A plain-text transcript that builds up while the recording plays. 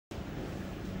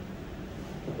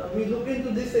we look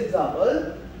into this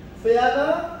example.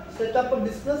 Fiona set up a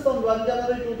business on 1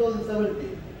 January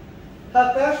 2017.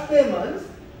 Her cash payments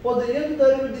for the year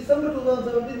 30 December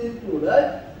 2017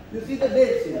 included, you see the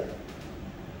dates here,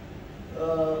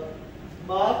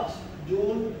 March,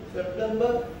 June,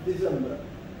 September, December,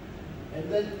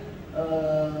 and then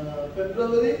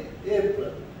February,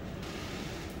 April.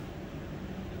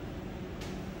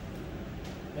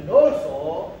 And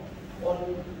also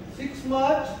on 6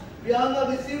 March, Piana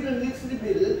received a Nixley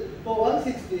bill for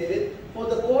 168 for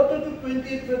the quarter to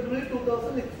 28 February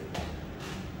 2006.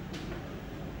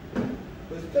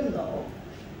 Question now.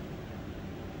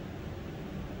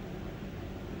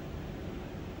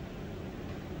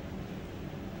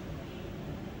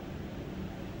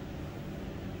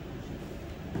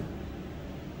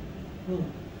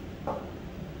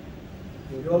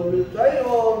 You all will try,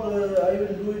 or I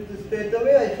will do it straight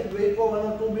away? I should wait for 1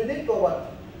 or 2 minutes or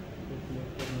what?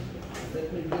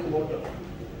 Let me drink water.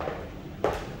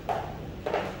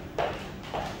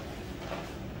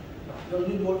 You all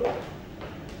need water?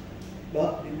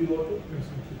 Bath, give me water. Yes,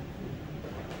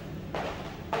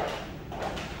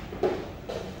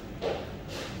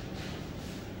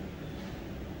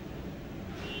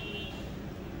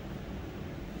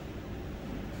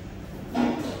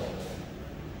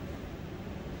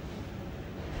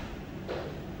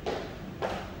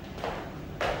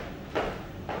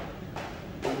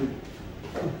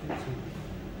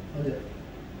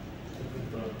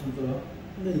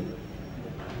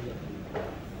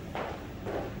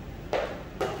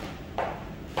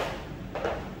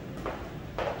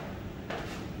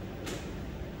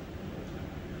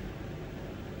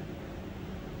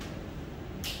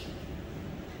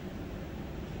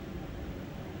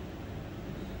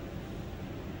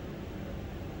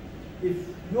 If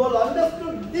you all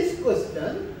understood this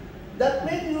question, that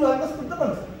means you understood the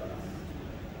concept.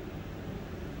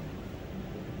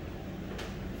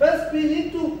 First, we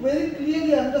need to very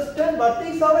clearly understand what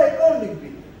is our accounting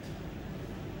period.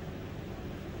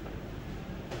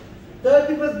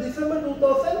 31st December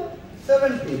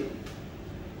 2017.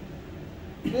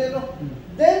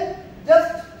 Then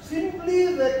just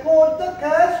simply record the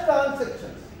cash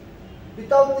transactions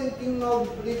without thinking of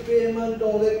prepayment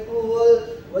or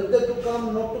accrual, whether to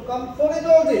come, not to come. Forget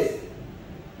all this.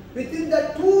 Within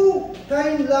the 2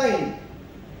 timeline,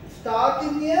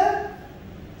 starting year,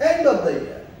 end of the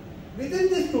year. Within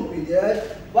these 2 periods,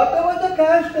 whatever the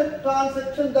cash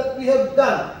transaction that we have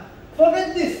done,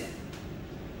 forget this.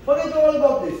 Forget all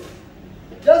about this.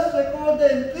 Just record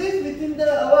the entries within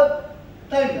our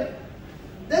timeline.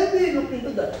 Then we look into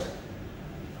that.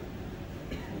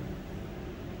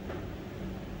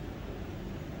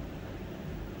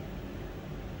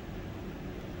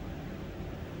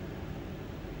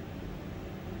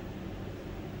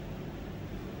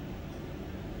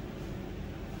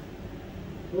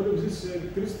 What is this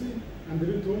electricity and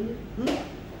rent only?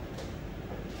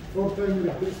 4 times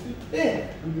electricity? Yeah.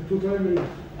 And the 2 times rent?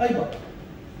 I got.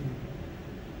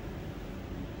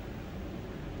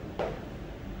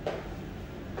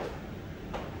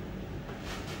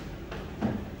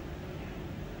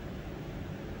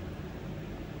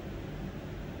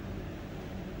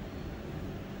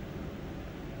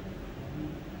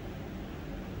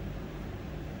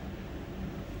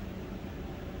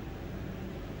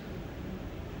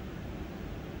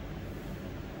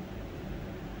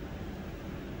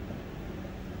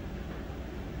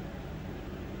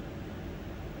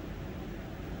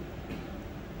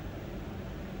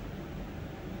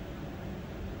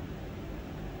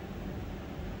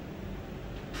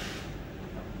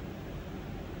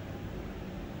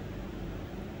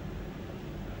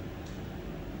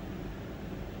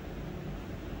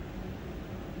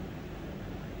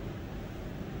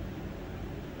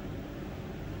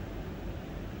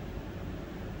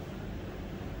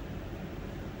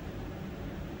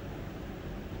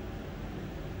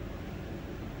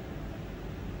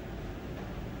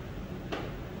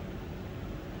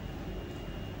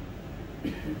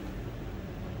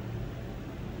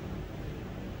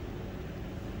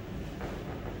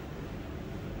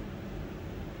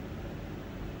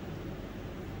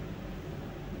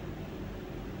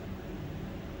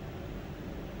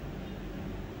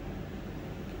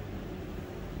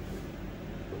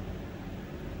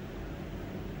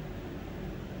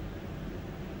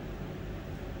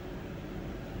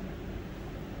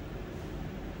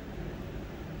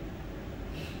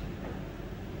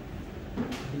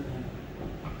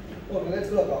 Okay,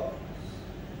 let's look up.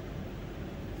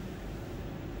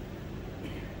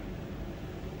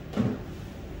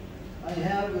 I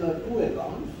have 2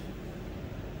 accounts.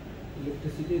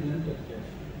 Electricity, rent and cash.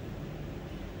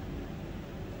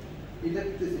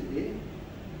 electricity,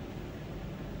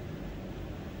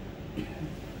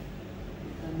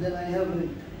 and then I have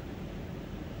rent.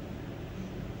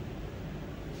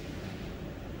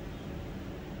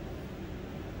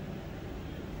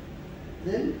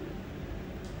 Then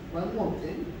one more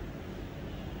thing.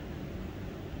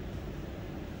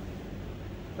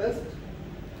 First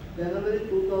January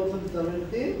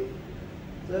 2017,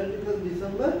 31st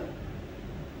December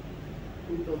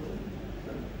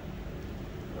 2017.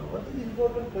 Now what is the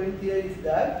important point here is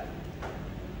that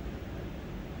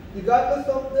regardless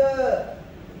of the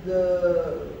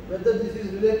whether this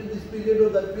is related to this period or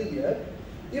that period,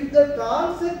 if the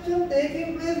transaction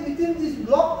taking place within this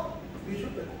block, we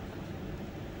should record.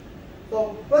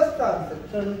 So first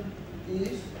transaction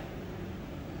is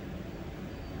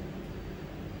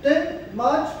 10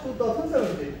 March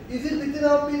 2017. Is it within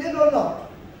our period or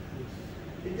not?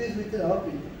 It is within our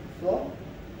period. So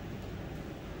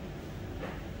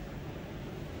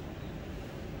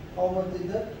how much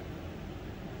is that?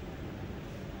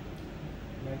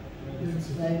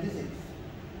 96.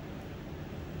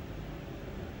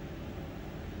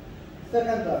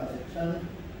 Second transaction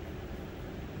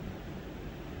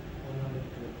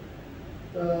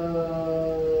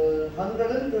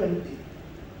 120.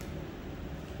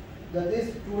 That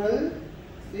is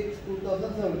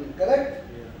 12/6/2017, correct?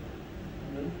 Yeah.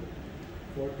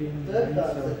 14. Third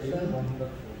transaction 104.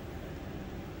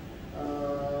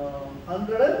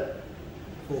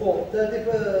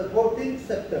 14th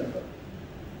September.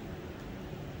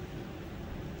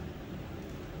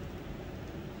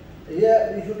 Here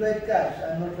we should write cash. I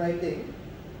am not writing.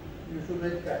 You should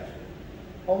write cash.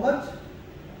 How much?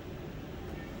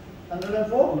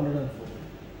 104? 104.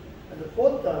 And the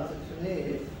fourth transaction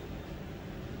is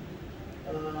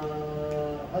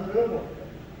 101.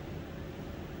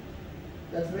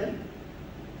 That's when?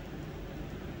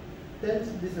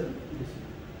 10th December.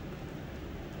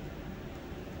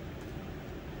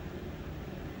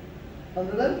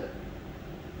 100.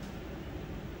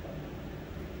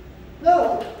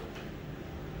 Now,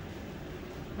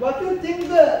 what do you think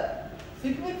the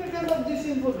significance of this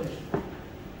information?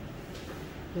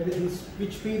 That is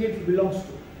which period it belongs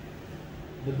to.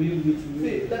 The bill which we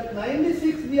See, that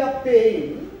 96 we are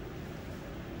paying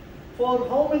for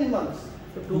how many months?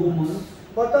 For 2 months.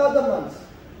 What are the months?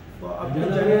 For up to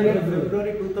January, January,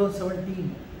 February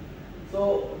 2017.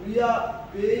 So we are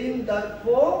paying that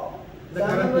for The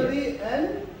current January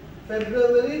and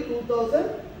February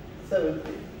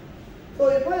 2017. So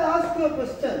if I ask you a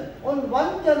question, on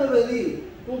 1 January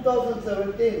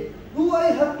 2017, do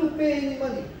I have to pay any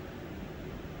money?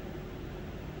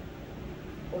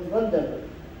 On 1 January.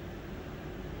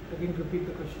 Again, repeat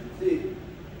the question. See,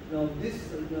 now this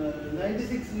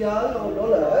 96 real or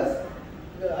dollars,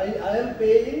 I am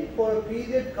paying for a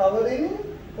period covering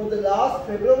for the last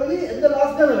February and the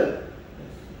last January.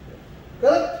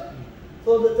 Correct?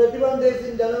 So the 31 days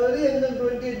in January and then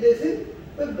 28 days in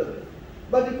February.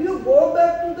 But if you go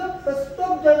back to the 1st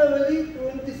of January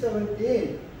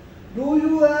 2017, do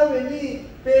you have any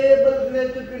payable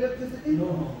related to electricity?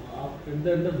 No. At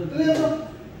the end of the Clear? No?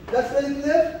 That's very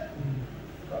clear?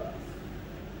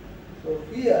 So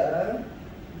here,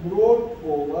 brought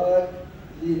forward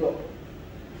 0.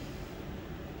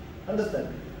 Understand?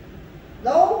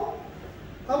 Now,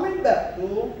 coming back to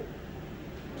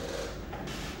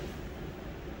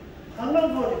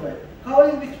 145,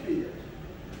 covering which period?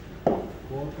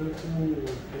 Quarter to 30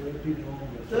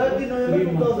 November. 30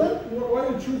 November 2000? Why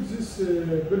you choose this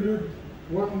period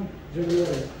 1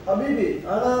 January? Habibi,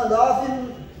 ana last in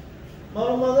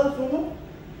Marumadan Sunu?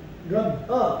 Gun.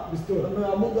 Bisto.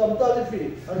 Amtali fee.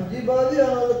 And Jibali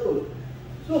another tool.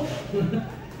 So,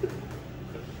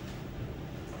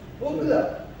 okay.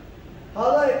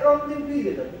 Hala accounting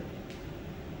period.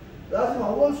 Last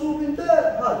Mawal Su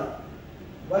Winter Hali.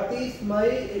 What is my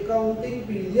accounting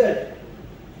period?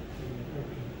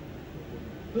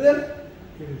 Clear?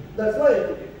 That's why I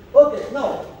took it. Okay,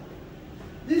 now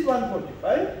this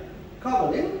 145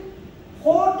 covering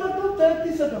quarter to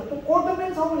 30 September. So quarter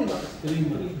means how many months? 3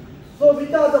 months. So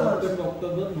which are the months? September,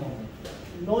 October, November.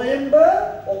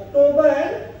 November, October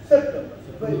and September.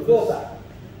 September. Well, go back.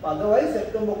 Otherwise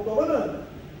September, October, November.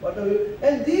 Whatever.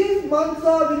 And these months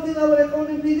are within our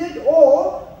accounting period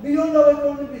or beyond our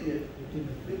accounting period?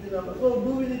 Within our. So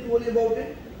do we need to worry about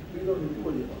it? We don't need to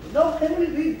worry about it. Now can we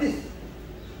read this?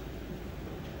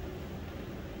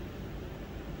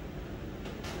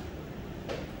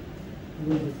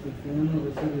 Fiona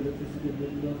received electricity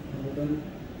bill of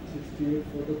 168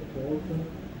 for the quarter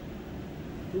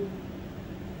to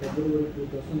February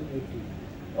 2018.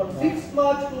 On 6th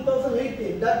March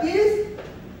 2018. That is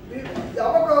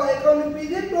our accounting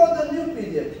period or the new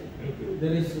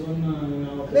There is one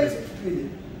Next period.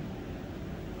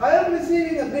 I am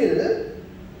receiving a bill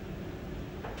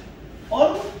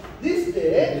on this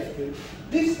day,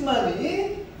 this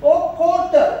money for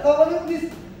quarter covering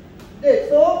this date.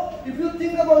 So if you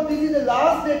think about this is the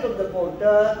last date of the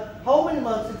quarter, how many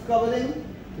months it's covering?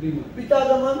 3 months. Which are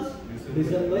the months?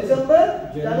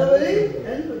 December, January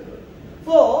and February.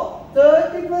 So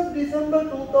 31st December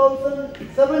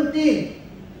 2017.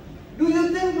 Do you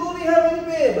think do we have any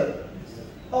payable?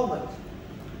 How much?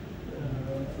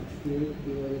 68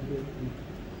 divided by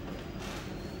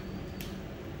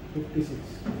 3. 56.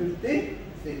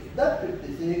 56. That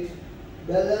 56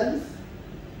 balance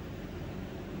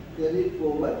carry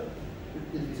forward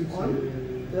 56 on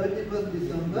 31st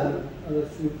December. Other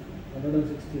shoot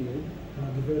 168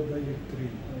 divided by 3.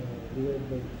 divided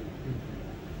by 3.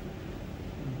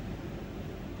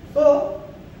 So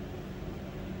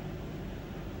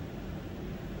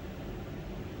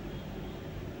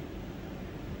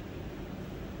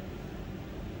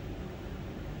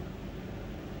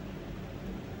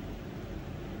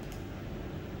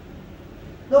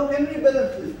now can we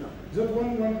balance this now? Is that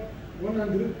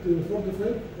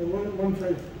 145 or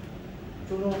 115?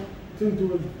 So now 10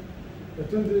 to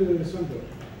 10 December.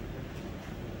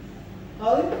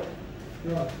 how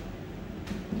Yeah.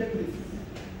 check this.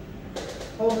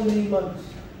 How many months?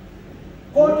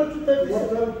 Quarter to 30.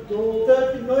 Quarter to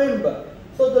 30 November.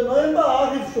 So the November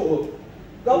आखिर शुरू.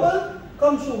 Double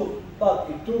कम शुरू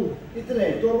बाकी. 2. इतने.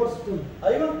 October 10.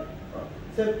 आएगा?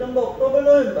 September, October,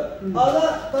 November. आधा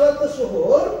तरह का शुरू.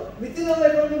 Within our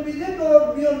economic period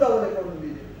or beyond our economic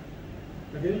period?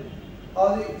 Again?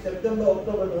 आदि September,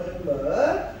 October, November.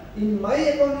 In my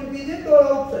economic period or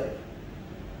outside?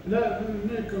 No, no,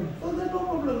 come. So there's no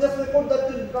problem. Just record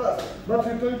that in class. But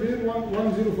it will be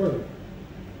 105.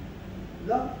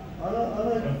 Yeah?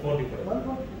 145.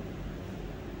 140.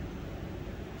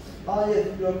 Ah yes,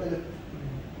 you are correct.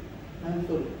 I am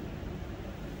sorry.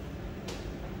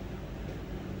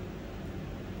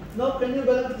 Now can you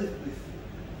balance this please?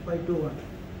 521.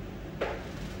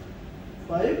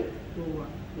 5 21.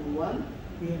 to 1,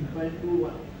 PM. 5 to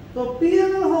 1. So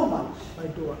P&L how much?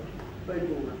 521. 5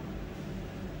 to 1.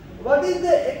 What is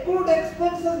the accrued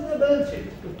expenses in the balance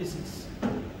sheet? 56.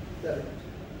 Correct.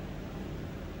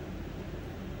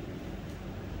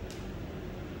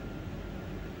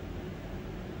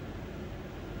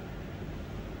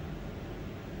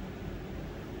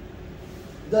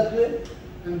 That way,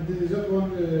 And is that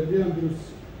one Leandros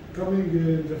coming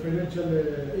the financial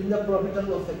in the profit and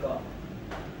loss account.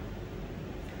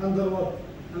 under what?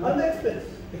 Under expense.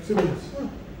 Expense.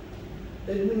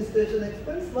 Administration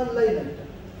expense, one line item.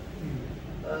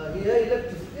 Here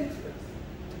electricity expense.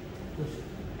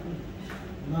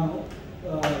 Now,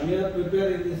 we are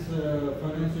preparing this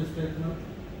financial statement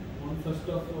on 1st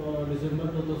of December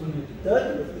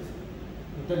 2018.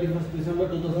 31st December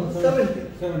 2017.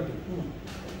 17.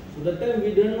 So that time we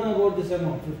didn't know about this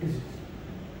amount, 56.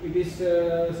 It is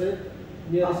said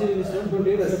we are receiving this on 28th Good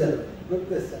February. question. Good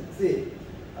question. See,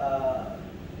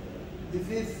 this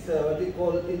is what we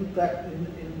call in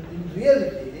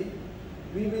reality.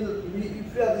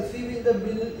 If we are receiving the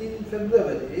bill in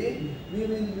February,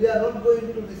 we are not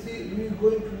going to receive. We are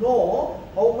going to know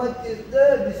how much is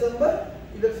the December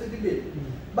electricity bill.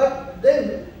 But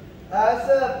then, as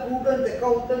a prudent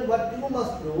accountant, what you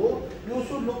must do, you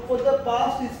should look for the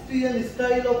past history and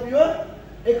style of your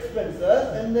expenses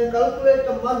and then calculate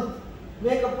a month,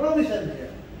 make a provision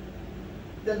here.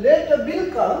 The later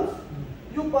bill comes,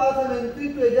 you pass an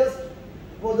entry to adjust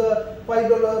for the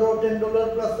 $5 or $10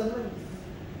 plus and minus.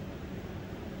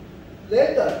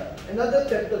 Later, another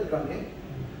chapter coming,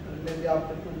 and maybe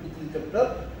after 2 to 3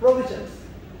 chapter, provisions.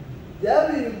 There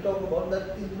we will talk about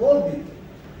that in more detail.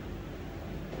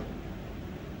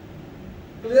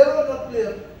 Clear or not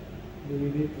clear? We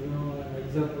need to know an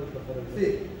example for example.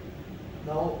 See,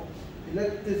 now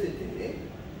electricity,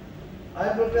 I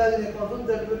am preparing a account on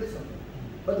 31st December.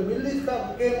 But the bill is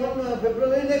came on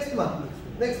February next month,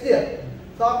 next year.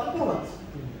 So after 2 months.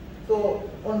 So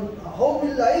on how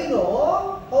will I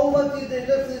know how much is the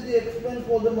electricity expense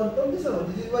for the month of December?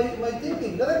 This is my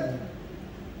thinking, correct?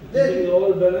 Then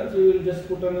all balance we will just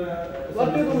put on a.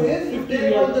 What you do is you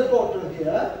take all the total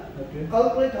here, Okay.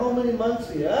 calculate how many months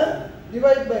here,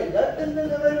 divide by that, and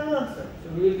then arrive an answer. So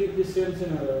we will give this same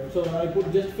scenario. So I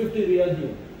put just 50 real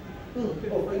here,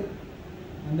 Okay.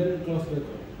 and then close the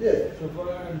account. Yes. So for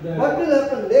the. What will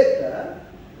happen later?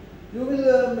 You will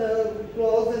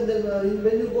close, and then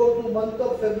when you go to month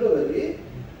of February,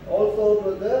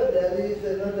 also there is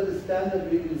another standard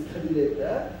we will study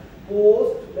later,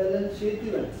 post balance sheet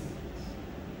events,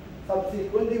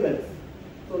 subsequent events.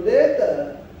 So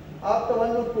later after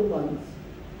 1 or 2 months,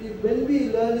 when we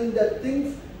learning that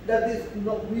things that is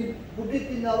not, we put it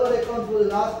in our accounts for the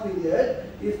last period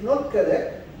is not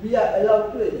correct, we are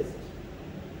allowed to adjust.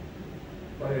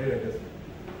 Prior adjustment.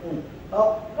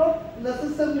 Not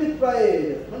necessarily prior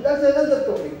adjustment, that's another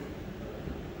topic.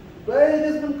 Prior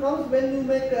adjustment comes when you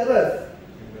make errors,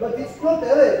 but it's not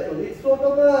error actually, it's sort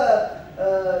of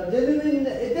a genuine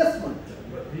adjustment.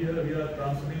 But here we are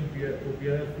transferring to PIF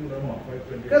full amount,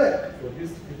 520. Correct. So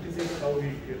this 56 how we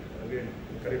get again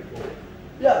correct for.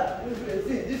 Yeah,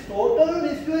 see, this total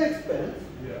is your expense,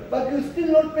 Yeah. but you still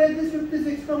not pay this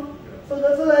 56 now. Yeah. So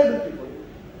that's a liability for you.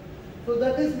 So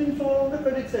that has been shown on the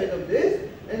credit side of this,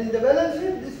 and in the balance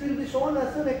sheet, this will be shown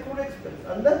as an accrued expense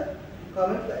under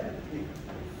current liability.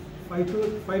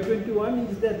 521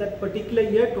 is that particular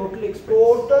year total expense.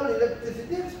 Total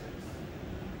electricity expense.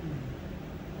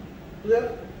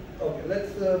 Clear? Okay,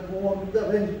 let's move on to the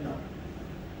rent now.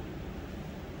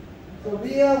 So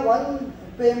we have one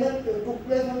payment took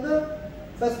place on the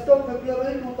 1st of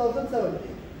February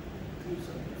 2017.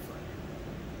 375.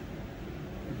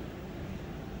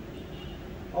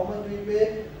 How much we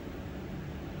paid?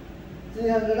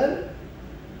 375.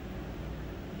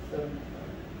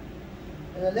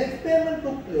 And the next payment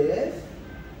took place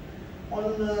on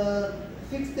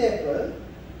 6th April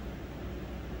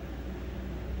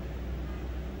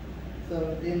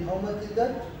 17. How much is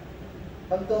that?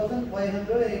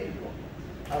 1,584.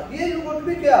 Here you got to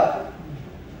be careful.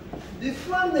 This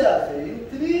one they are saying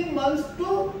 3 months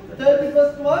to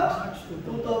 31st March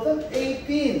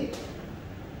 2018.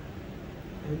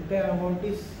 Entire amount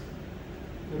is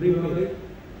repaid.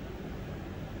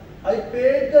 I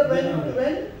paid the rent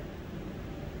when?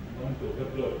 On to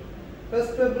February.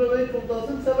 1st February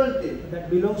 2017. That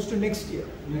belongs to next year.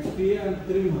 Next year and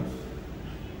 3 months.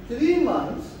 3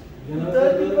 months to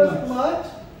January, 31st March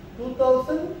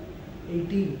 2017.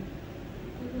 18.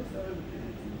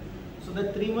 So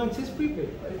that 3 months is prepaid.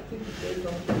 I think there is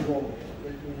something wrong.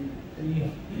 Let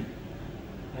me.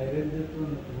 I read that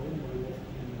one at home. I was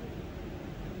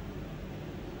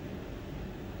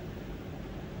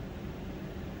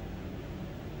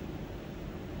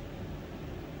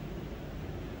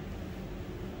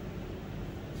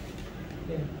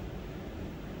Yeah.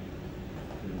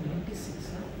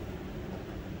 96, huh?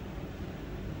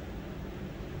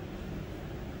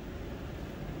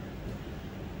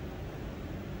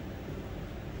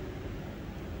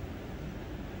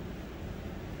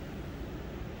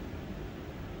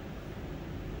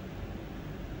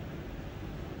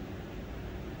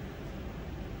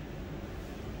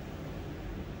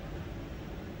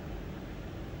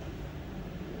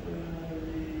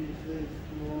 This is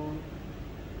no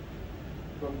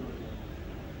problem.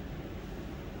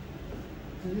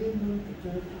 3 months to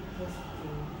 31st.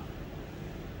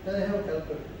 Can I have a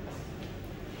calculator?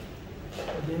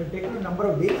 They have taken a number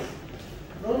of days.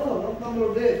 No, not number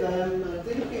of days. I am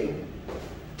thinking.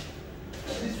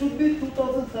 This should be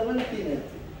 2017, I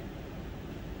think.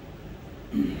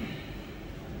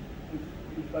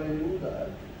 If I do that,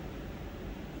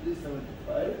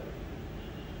 375.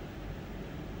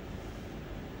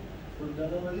 So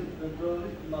January,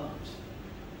 February, March.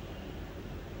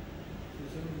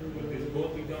 But these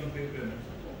both become prepayments.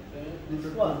 Okay. This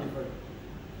one,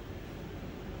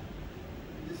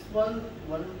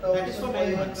 1,584 That is for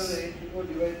 9 months.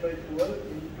 divided by 12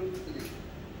 into 3.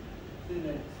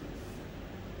 396.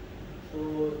 So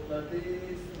that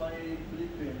is my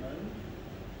prepayment,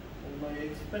 and my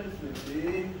expense will be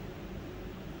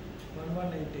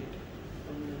 1188.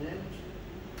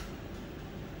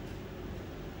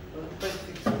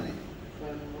 1,563. If I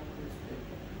am not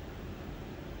mistaken.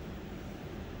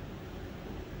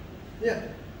 Yeah,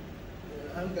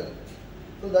 I'm correct.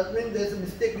 So that means there is a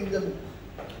mistake in the book.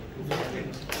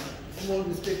 Small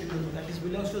mistake in the book. That is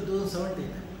belongs to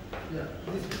 2017. Yeah,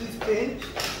 this change.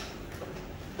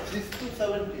 This to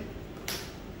 17.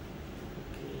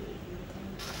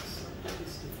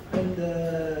 And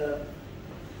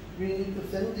we need to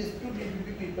send this to DBP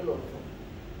people also.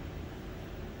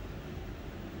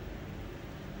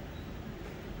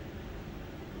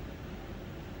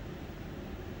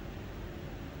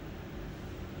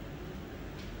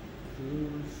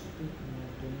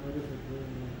 January,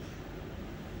 February, March.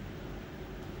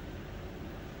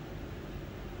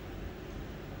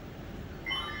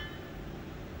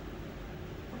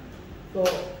 So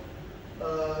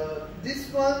this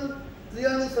one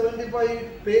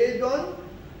 375 paid on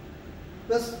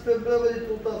 1st February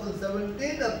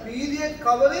 2017, a period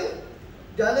covering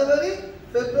January,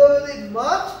 February,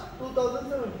 March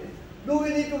 2017. Do we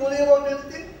need to worry about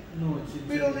anything? No,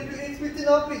 We don't need to, it's within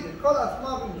our period. Call us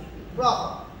marking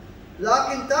Braha.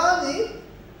 Lakintani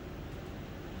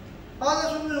How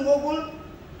much will go?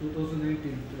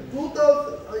 2018.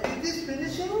 2000. It is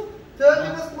finishing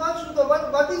 31st March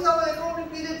 2000. What is our accounting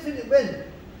period finish? When?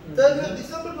 31st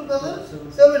December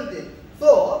 2017.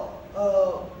 So,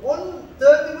 on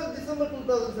 31st December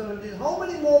 2017, how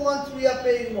many more months we are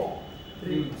paying more?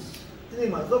 3 months. 3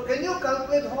 months. So, can you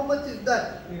calculate how much is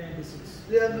that? 396.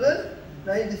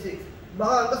 396.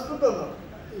 Baha understood or not?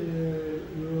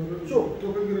 So,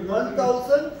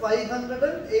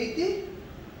 1580.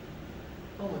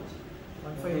 How much?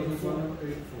 1584.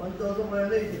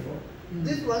 1584.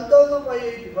 This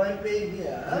 1584 I am paying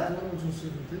here.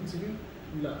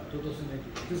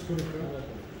 2018. This correct.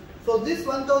 So this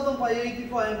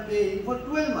 1584 I am paying for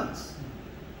 12 months.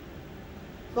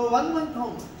 So 1 month how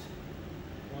much?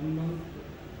 1 month.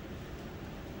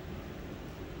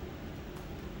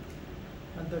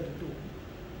 132.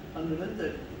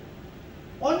 130.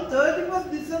 On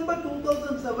 31st December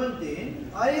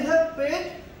 2017, I have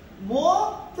paid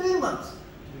more 3 months.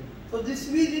 So this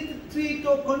we need to treat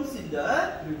or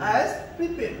consider as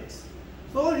prepayments.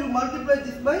 So you multiply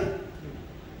this by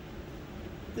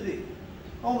 3.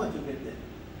 How much you get there?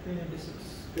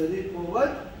 396. Carry it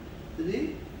forward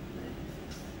 396.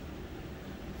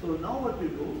 So now what we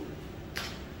do?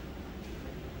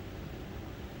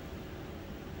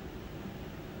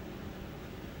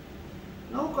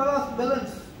 Now class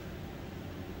balance.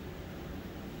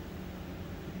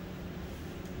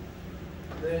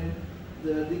 Then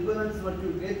the difference what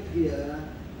you get here,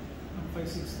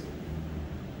 563.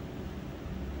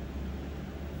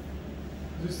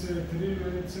 This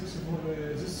 396 for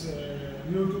this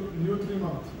new 3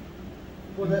 months.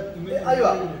 for the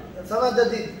aywa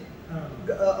sanadati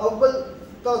awwal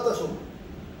tasum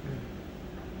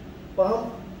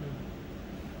paham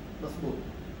masbut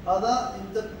هذا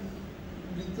انت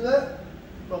قلت له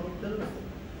profit and loss.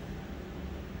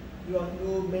 You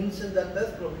mentioned that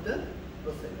as profit and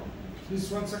loss account.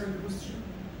 This one second question.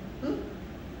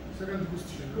 Second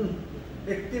question.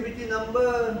 Activity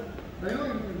number. I know.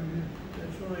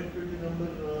 Activity number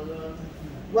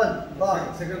 1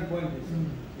 bar. Second point is.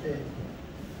 Okay.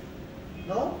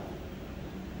 Now,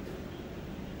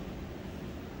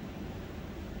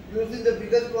 using the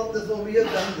figures from the, so we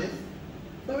have done this.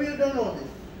 So we have done all this.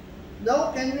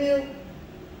 Now can we,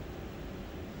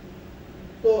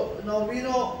 so now we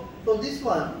know, so this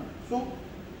one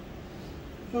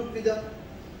should be the,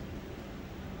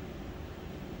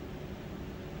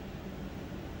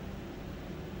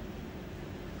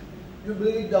 you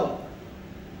bring it down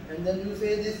and then you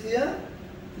say this here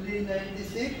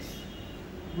 396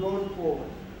 brought forward.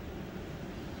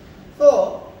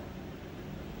 So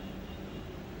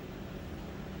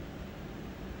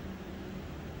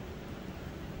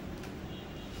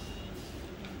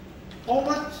how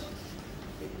much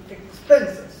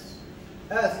expenses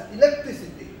as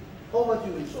electricity, how much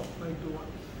you will show?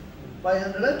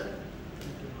 521.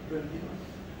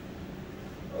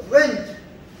 Rent,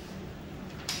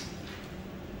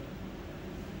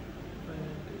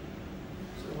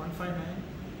 159,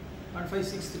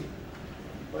 1563.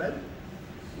 well,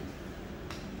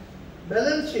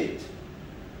 balance sheet,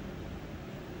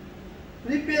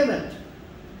 prepayment,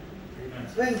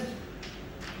 rent,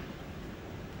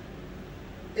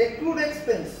 accrued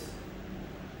expense,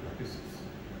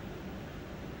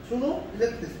 suno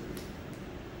electricity.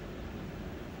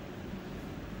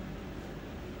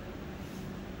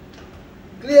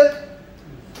 Clear?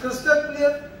 Crystal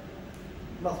clear?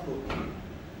 Must go.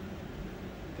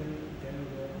 Can you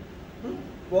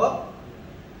Go up.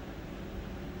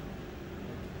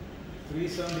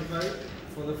 375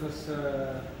 for the first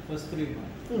 3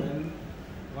 months. Then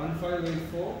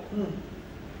 1584.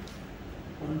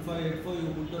 1584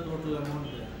 you put the total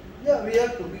amount there. Yeah, we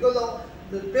have to because of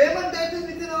the payment date is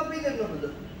within our period. No,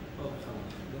 brother. Oh,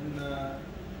 then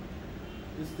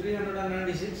this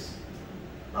 396.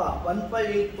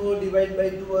 1584 divided by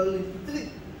 12 into 3.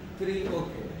 3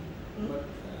 okay. But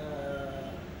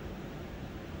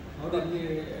how did we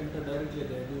enter directly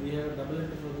there? Do we have a double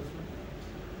entry for this one?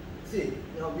 See,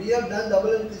 now we have done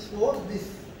double entries for this.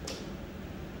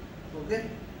 Okay?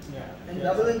 Yeah. And yes.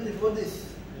 double entry for this.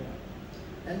 Yeah.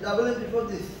 And double entry for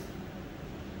this.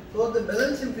 So the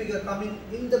balancing figure coming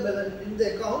in the balance in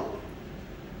the account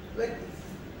like this.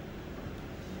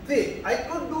 See, I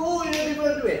could do in a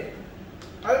different way.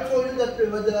 I will show you that way,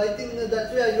 but I think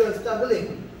that's where you are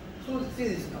struggling. So see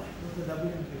this now. The double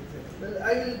entry. Well,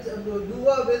 I will do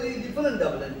a very different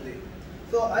double entry.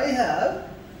 So I have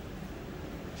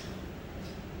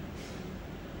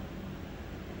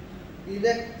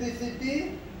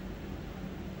electricity,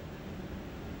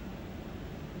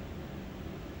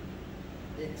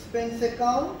 expense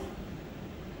account,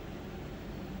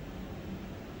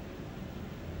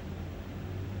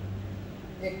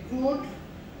 accrued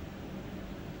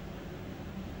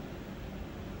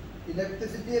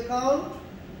electricity account,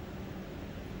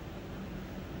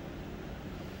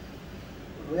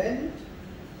 rent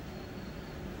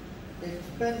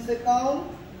expense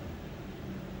account,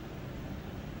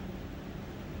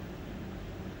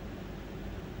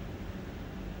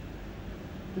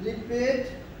 prepaid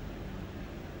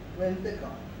rent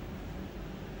account.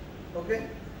 Okay.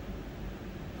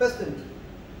 First entry.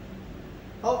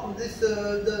 How this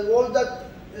all that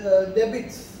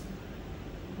debits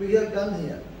we have done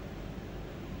here.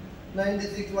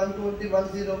 96, 120,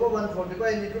 104, 145.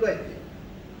 I need to write it.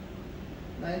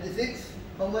 96.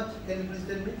 How much? Can you please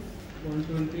tell me?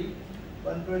 120,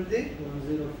 120,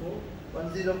 104,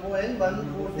 104 and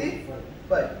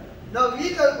 145. Now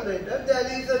we calculated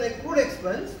there is an accrued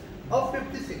expense of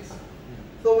 56.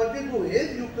 So what you do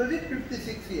is you credit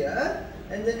 56 here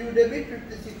and then you debit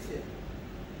 56 here.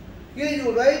 Here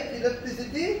you write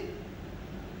electricity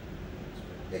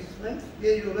expense,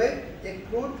 here you write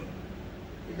accrued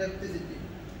electricity.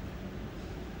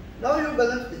 Now you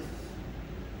balance this.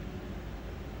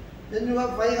 Then you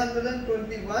have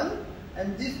 521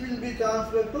 and this will be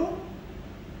transferred to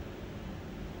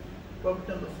profit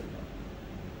and loss account.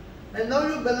 And now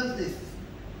you balance this.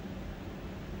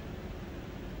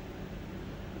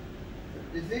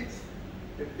 56,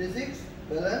 56,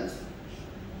 balance,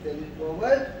 carry it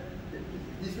forward, 56.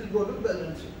 This will go to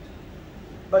balance sheet.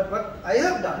 But what I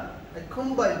have done, I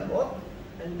combine both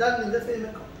and done in the same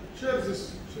account. Share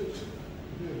this.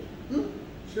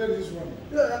 Share this one.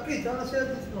 Yeah, okay, I'll share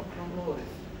this, no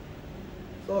worries.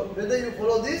 So whether you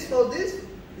follow this or this,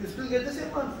 you still get the same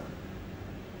answer.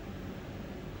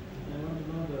 I want to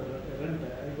know the rent. I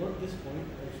got this point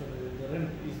actually. The rent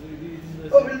is the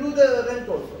Oh, we'll do the rent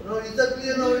also. Now is that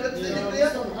clear now? Electricity Yeah, clear?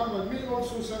 Mr. Muhammad, me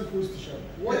also send question.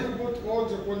 Why Yeah. you put all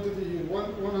the quantity here?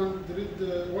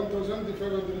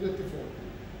 1,584.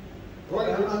 Why?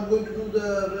 Okay, I'm going to do the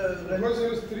rent. Because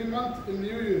there is 3 months in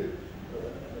New Year.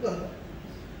 No.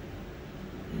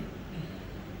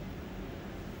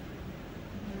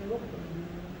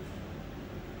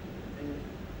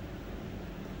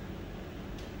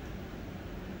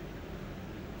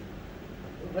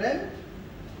 Rent,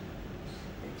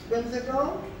 expense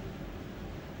account,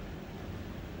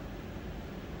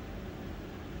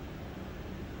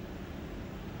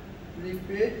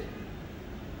 prepaid,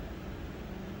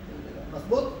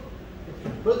 Masboot,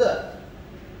 brother,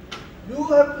 you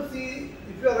have to see,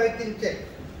 if you are writing check,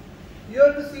 you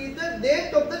have to see the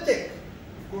date of the check.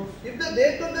 Of course. If the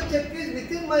date of the check is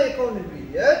within my accounting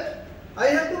period, I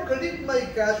have to credit my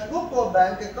cash book or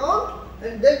bank account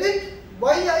and debit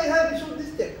why I have issued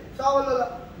this check.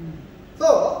 Shavalala.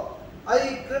 So,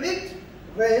 I credit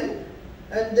rent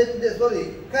and then,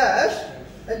 cash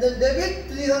and then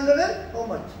debit 300 and how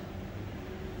much?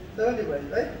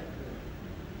 75, right?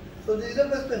 So, this is the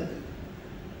first entry.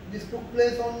 This took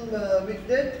place on which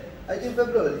date? I think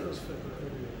February.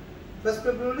 1st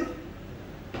February?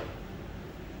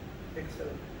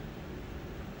 Excellent.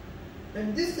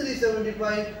 And this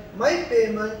 375, my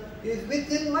payment is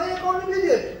within my accounting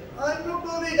period. I am not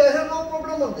worried, I have no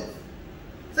problem on this.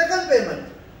 Second payment,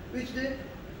 which date?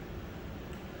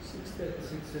 6th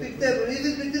 6th April. Is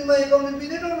it within my accounting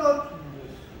period or not?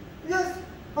 Yes.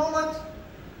 How much?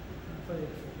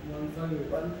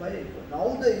 158.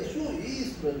 Now the issue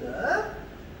is, brother,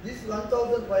 this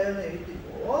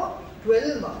 1,584,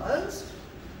 12 months,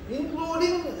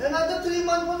 including another 3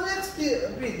 months for the next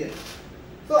period.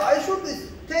 So I should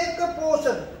take a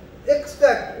portion,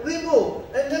 extract, remove,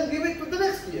 and then give it to the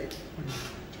next year.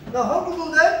 Now how to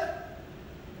do that?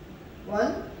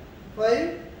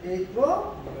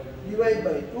 1,584 divide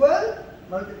by 12,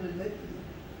 multiplied by 3.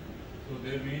 So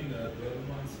they mean 12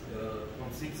 months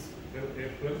from 6th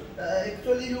April.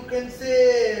 Actually you can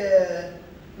say,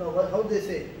 no, how they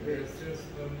say? It says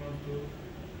 12 months to.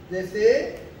 They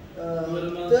say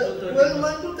 12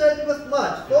 months to 31st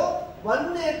March. So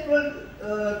 1 April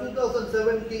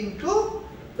 2017 to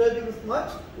 31st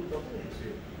March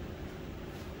 2018.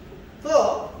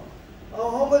 So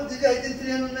how much this is? I think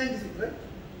 396, right?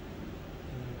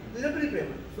 This is a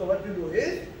prepayment. So what you do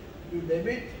is you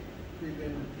debit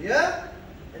prepayment here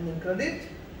and then credit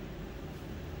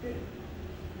here.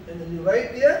 And then you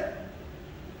write here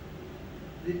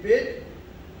prepaid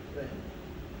rent.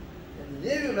 And then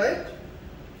here you write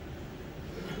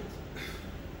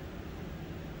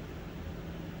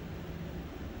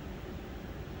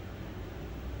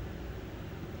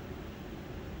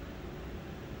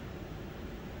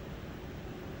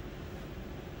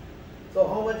so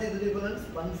how much is the difference? 15.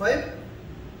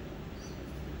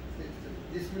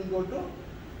 This will go to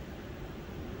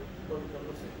profit and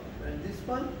loss account. And this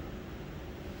one,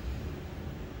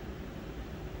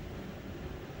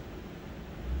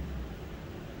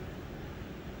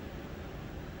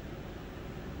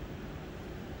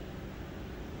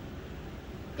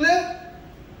 clear?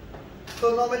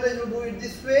 So no matter you do it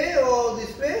this way or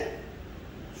this way,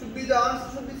 should be the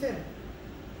answer should be same.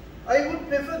 I would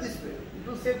prefer this way. It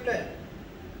will save time.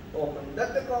 Open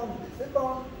that account, this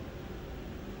account.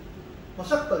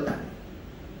 मशक्कत यानी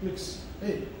Mix.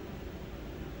 hey.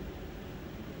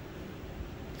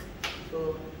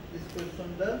 So this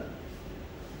question done.